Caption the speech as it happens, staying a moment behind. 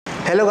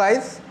Hello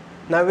guys,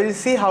 now we'll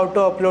see how to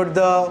upload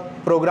the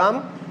program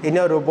in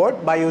your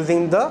robot by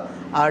using the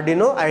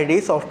Arduino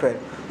IDE software.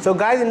 So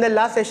guys, in the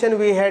last session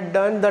we had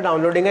done the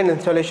downloading and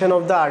installation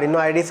of the Arduino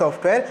IDE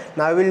software.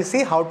 Now we'll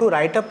see how to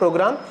write a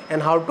program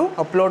and how to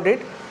upload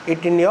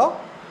it in your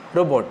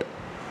robot.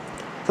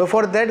 So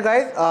for that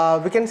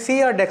guys, we can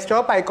see a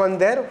desktop icon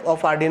there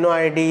of Arduino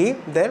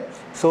IDE there.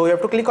 So you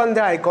have to click on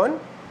the icon.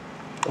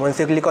 Once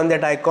you click on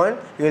that icon,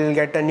 you will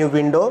get a new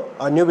window.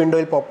 A new window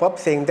will pop up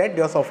saying that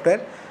your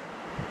software,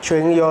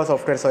 showing your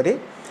software, sorry.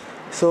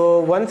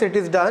 So once it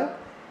is done,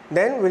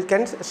 then we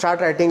can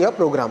start writing your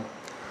program.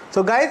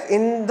 So guys,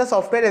 in the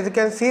software, as you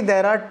can see,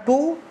 there are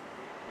two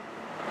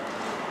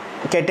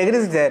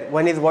categories there.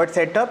 One is void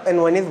setup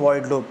and one is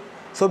void loop.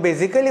 So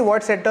basically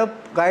void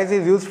setup guys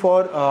is used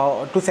for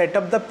to set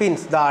up the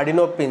pins, the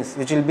Arduino pins,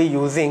 which will be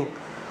using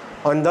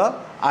on the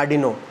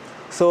Arduino.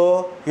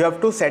 So you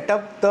have to set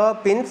up the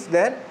pins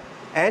there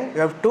and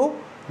you have to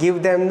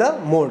give them the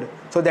mode.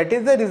 So that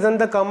is the reason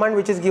the command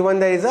which is given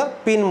there is a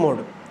pin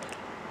mode.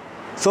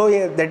 So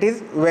yeah, that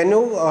is when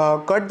you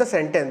cut the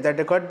sentence,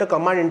 that cut the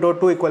command into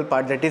two equal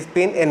parts, that is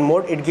pin and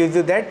mode. It gives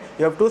you that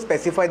you have to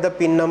specify the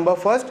pin number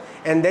first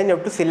and then you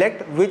have to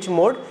select which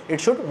mode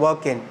it should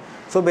work in.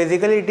 So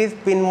basically it is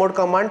pin mode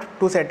command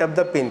to set up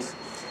the pins.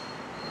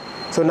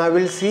 So now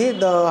we'll see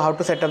how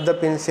to set up the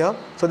pins here.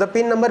 So the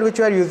pin number which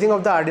you are using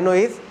of the Arduino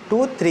is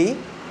 2, 3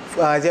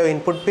 as your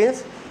input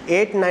pins,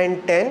 8,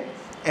 9, 10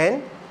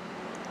 and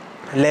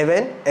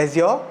 11 as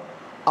your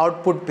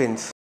output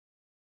pins.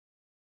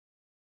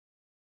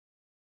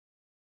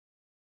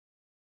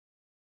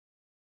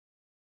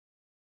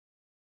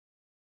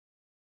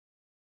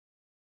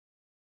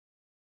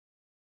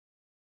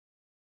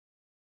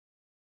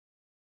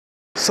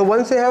 So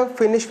once you have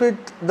finished with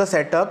the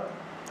setup,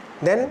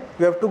 then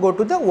you have to go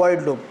to the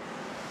void loop.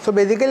 So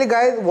basically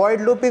guys,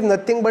 void loop is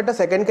nothing but a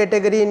second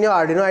category in your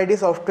Arduino IDE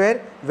software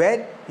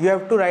where you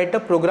have to write a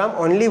program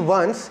only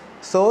once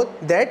so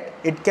that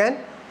it can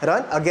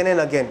run again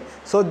and again.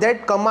 So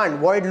that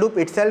command void loop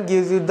itself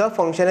gives you the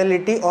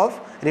functionality of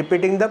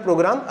repeating the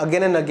program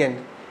again and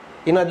again.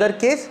 In other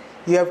case,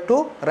 you have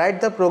to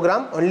write the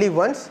program only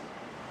once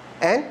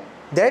and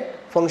that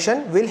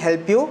function will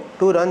help you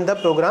to run the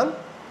program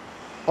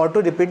or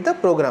to repeat the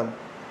program.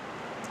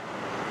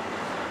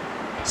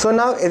 So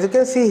now as you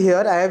can see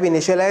here, I have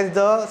initialized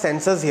the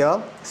sensors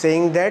here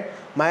saying that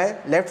my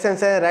left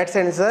sensor and right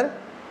sensor,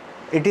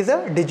 it is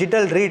a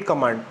digital read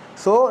command.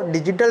 So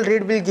digital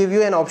read will give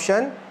you an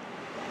option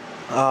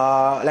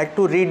like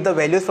to read the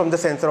values from the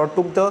sensor or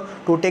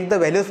to take the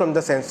values from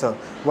the sensor.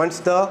 Once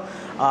the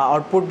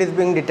output is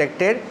being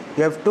detected,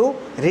 you have to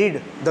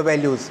read the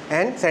values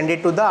and send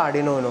it to the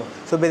Arduino.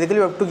 So basically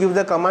you have to give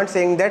the command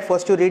saying that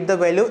first you read the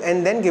value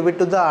and then give it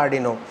to the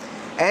Arduino.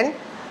 And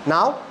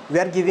now we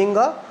are giving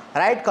a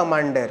write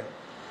command there.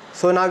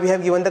 So now we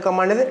have given the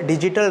command as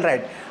digital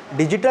write.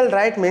 Digital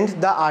write means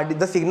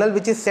the signal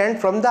which is sent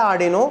from the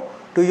Arduino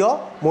to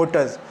your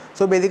motors.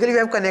 So basically we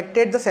have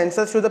connected the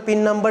sensors to the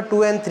pin number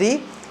 2 and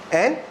 3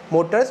 and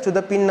motors to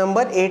the pin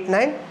number 8,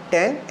 9,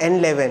 10 and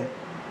 11.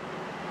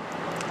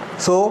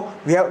 So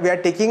we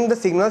are taking the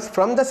signals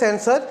from the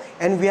sensor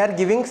and we are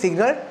giving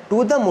signal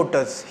to the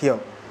motors here.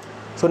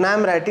 So now I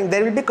am writing,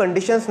 there will be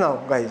conditions now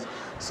guys.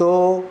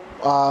 So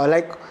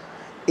like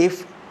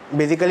if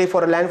basically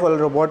for a line follower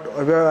robot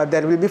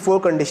there will be 4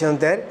 conditions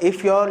there.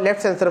 If your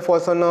left sensor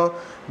falls on a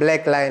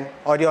black line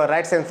or your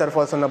right sensor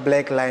falls on a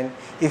black line,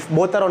 if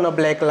both are on a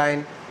black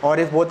line or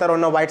if both are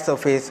on a white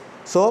surface,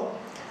 so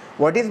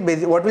what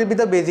will be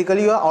the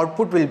basically your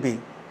output will be.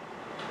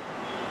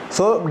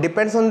 So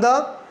depends on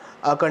the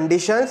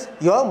conditions,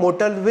 your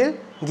motor will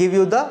give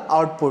you the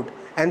output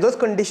and those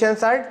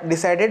conditions are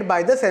decided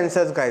by the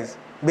sensors guys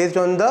based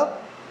on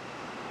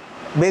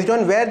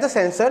where the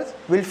sensors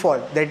will fall,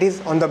 that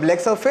is on the black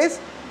surface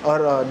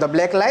or the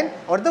black line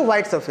or the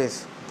white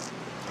surface.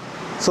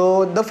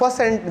 So the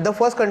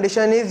first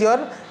condition is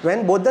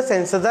when both the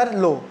sensors are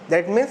low,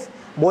 that means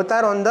both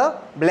are on the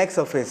black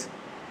surface.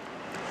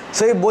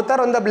 So if both are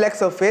on the black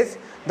surface,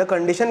 the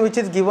condition which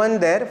is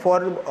given there for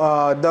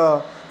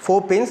the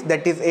 4 pins,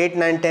 that is 8,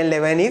 9, 10,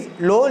 11 is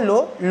low,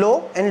 low,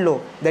 low and low.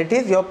 That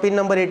is your pin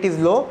number 8 is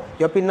low,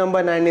 your pin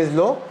number 9 is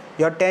low,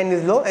 your 10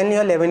 is low and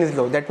your 11 is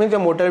low. That means your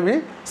motor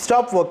will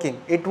stop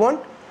working, it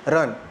won't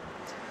run.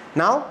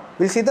 Now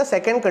we'll see the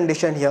second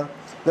condition here.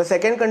 The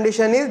second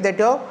condition is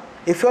that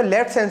if your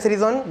left sensor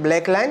is on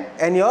black line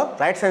and your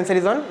right sensor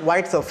is on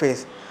white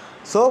surface.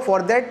 So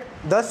for that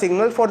the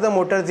signal for the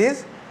motors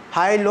is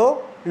high,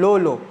 low, low,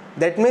 low.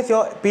 That means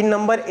your pin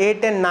number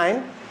 8 and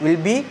 9 will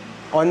be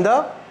on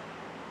the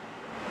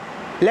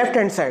left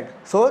hand side.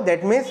 So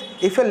that means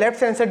if your left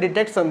sensor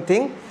detects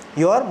something,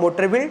 your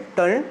motor will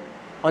turn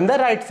on the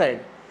right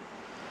side.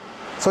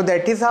 So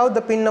that is how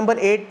the pin number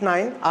 8,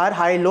 9 are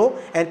high, low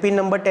and pin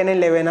number 10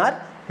 and 11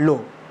 are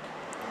low.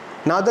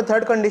 Now the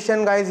third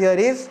condition guys here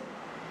is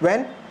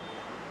when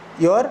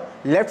your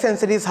left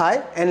sensor is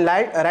high and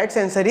right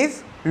sensor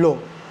is low.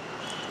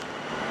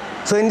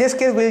 So in this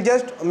case we'll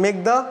just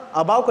make the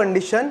above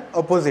condition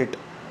opposite.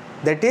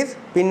 That is,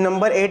 pin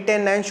number 8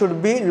 and 9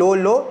 should be low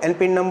low and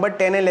pin number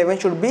 10 and 11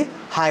 should be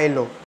high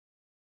low.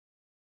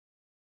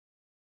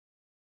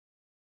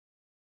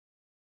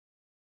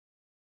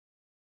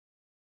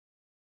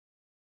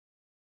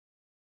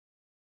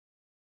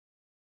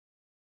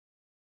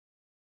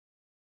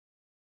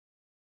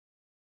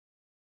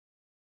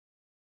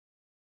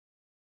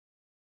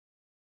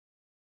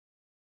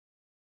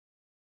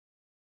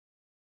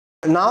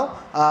 Now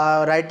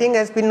writing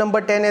as pin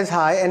number 10 is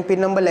high and pin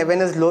number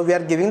 11 is low, we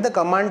are giving the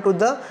command to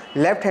the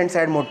left hand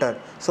side motor,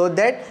 so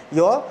that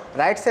your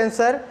right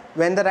sensor,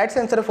 when the right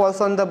sensor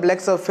falls on the black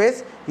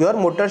surface, your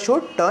motor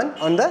should turn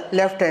on the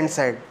left hand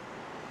side.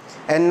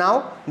 And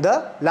now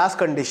the last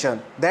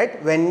condition,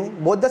 that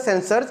when both the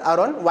sensors are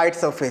on white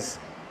surface,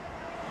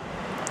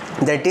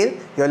 that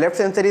is, your left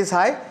sensor is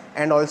high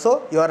and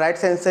also your right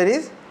sensor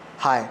is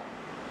high.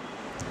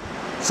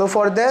 So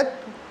for that,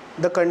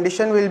 the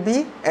condition will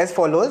be as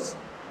follows.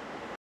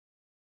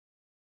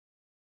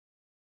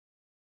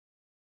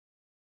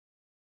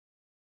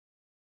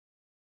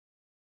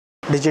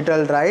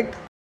 Digital write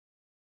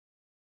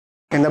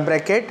in the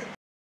bracket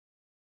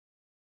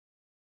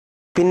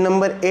pin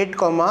number 8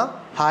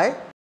 comma high,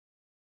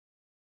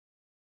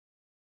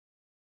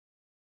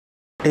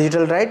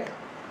 digital write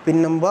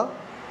pin number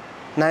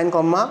 9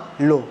 comma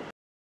low,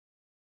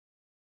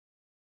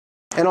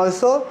 and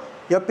also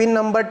your pin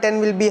number 10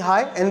 will be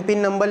high and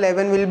pin number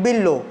 11 will be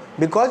low,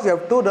 because you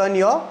have to run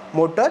your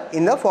motor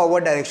in the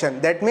forward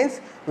direction. That means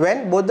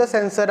when both the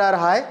sensors are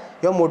high,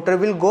 your motor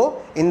will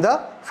go in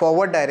the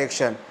forward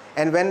direction,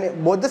 and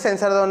when both the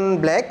sensors are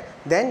on black,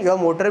 then your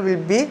motor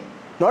will be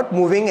not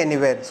moving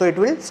anywhere, so it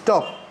will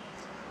stop.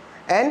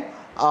 And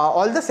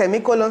all the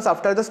semicolons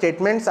after the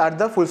statements are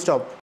the full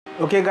stop.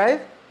 Okay guys,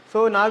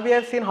 so now we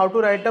have seen how to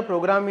write a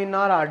program in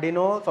our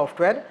Arduino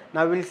software.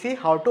 Now we will see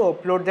how to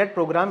upload that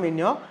program in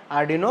your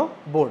Arduino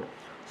board.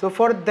 So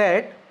for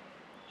that,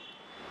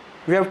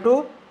 we have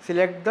to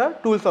select the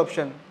tools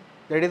option,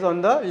 that is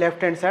on the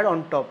left hand side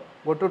on top.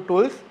 Go to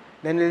tools,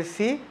 then we will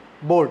see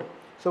board.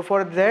 So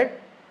for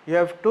that, you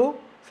have to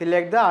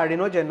select the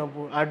Arduino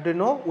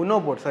Uno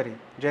board,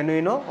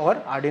 Genuino or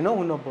Arduino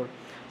Uno board.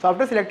 So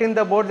after selecting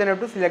the board, then you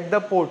have to select the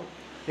port.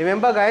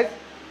 Remember guys,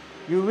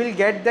 you will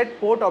get that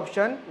port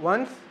option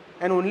once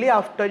and only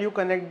after you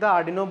connect the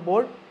Arduino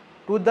board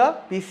to the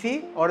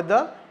PC or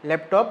the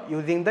laptop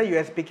using the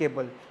USB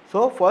cable.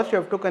 So first you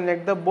have to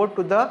connect the board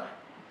to the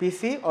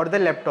PC or the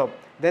laptop,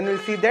 then you will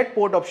see that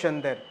port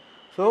option there.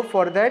 So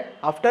for that,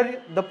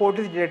 after the port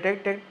is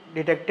detected,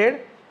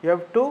 you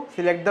have to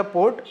select the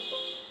port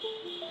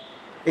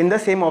in the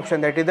same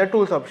option, that is the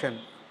tools option.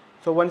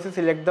 So once you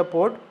select the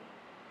port,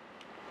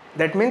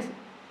 that means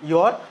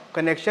your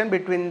connection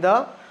between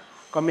the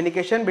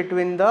communication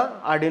between the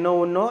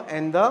Arduino Uno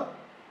and the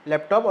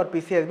laptop or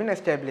PC has been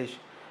established.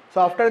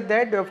 So after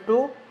that, you have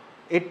to,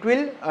 it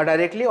will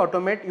directly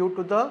automate you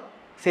to the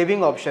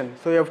saving option.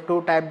 So you have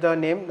to type the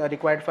name, the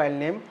required file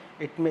name.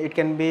 It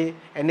can be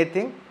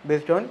anything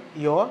based on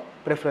your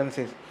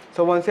preferences.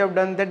 So once you have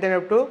done that, then you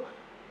have to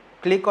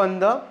click on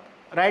the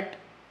right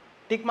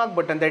tick mark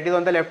button, that is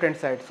on the left hand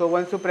side. So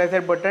once you press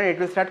that button, it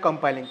will start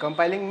compiling.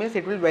 Compiling means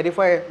it will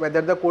verify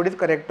whether the code is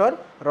correct or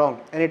wrong,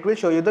 and it will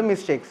show you the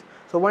mistakes.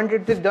 So once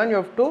it is done, you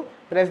have to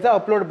press the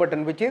upload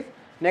button, which is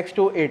next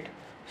to it.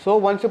 So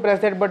once you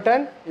press that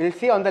button, you will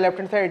see on the left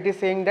hand side it is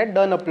saying that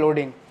done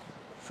uploading.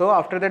 So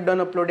after that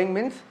done uploading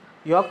means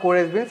your code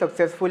has been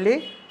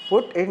successfully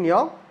put in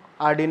your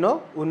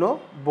Arduino Uno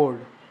board.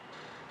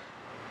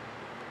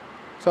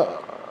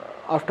 So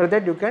after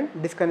that, you can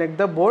disconnect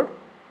the board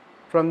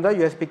from the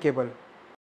USB cable.